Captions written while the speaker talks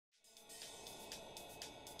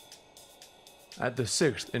At the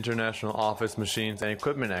 6th International Office Machines and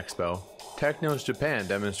Equipment Expo, Technos Japan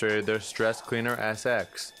demonstrated their Stress Cleaner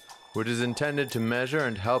SX, which is intended to measure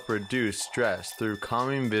and help reduce stress through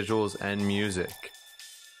calming visuals and music.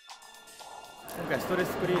 今回ストレ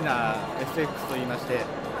スクリーナー SX といいまして、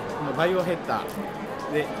このバイオヘッダ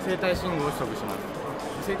ーで生体信号を取得します。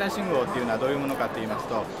生体信号っていうのはどういうものかと言います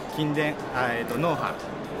と、筋電、脳波、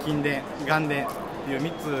筋電、眼電という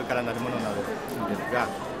3つからなるものなのですが、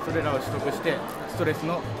それらを取得してストレス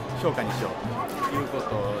の評価にしようというこ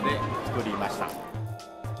とで作りました。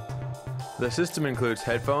The system includes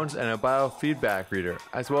headphones and a biofeedback reader,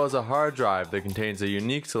 as well as a hard drive that contains a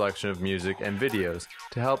unique selection of music and videos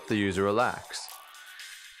to help the user relax.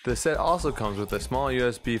 The set also comes with a small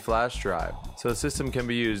USB flash drive, so the system can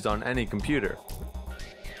be used on any computer.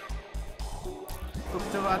 特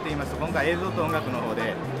徴はと言いますと、今回映像と音楽の方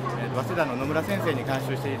で早稲田の野村先生に監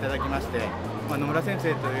修していただきまして、野村先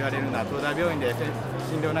生と言われるのは東大病院で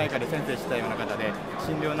心療内科で先生したような方で、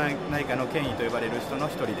心療内科の権威と呼ばれる人の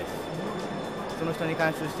一人です。その人に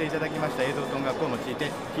監修していただきました映像と音楽を用いて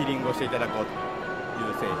ヒーリングをしていただこうとい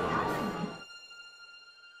う製品で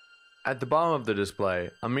す。At the bottom of the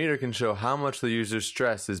display, a meter can show how much the user's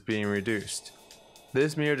stress is being reduced.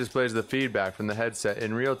 This mirror displays the feedback from the headset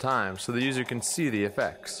in real time so the user can see the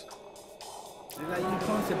effects. デザイン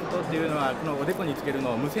コンセプトっていうのは、このおでこにつける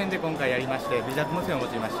のを無線で今回やりまして、微弱無線を用い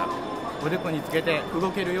ました。おでこにつけて動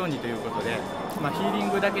けるようにということで、ヒーリン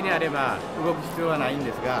グだけであれば動く必要はないん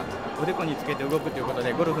ですが、おでこにつけて動くということ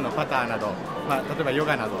でゴルフのパターなど、例えばヨ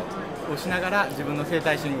ガなどをしながら自分の生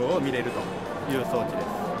体信号を見れるという装置です。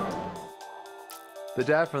The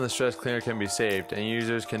data from the stress cleaner can be saved, and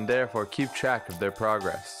users can therefore keep track of their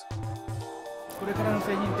progress. これからの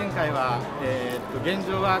製品展開は、現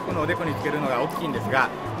状はこのおでこにつけるのが大きいんですが、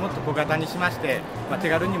もっと小型にしまして、手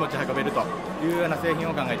軽に持ち運べるというような製品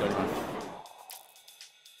を考えております。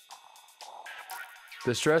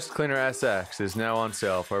The Stress Cleaner SX is now on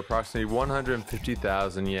sale for approximately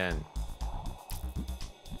 150,000 yen.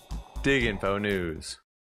 DigInfo News.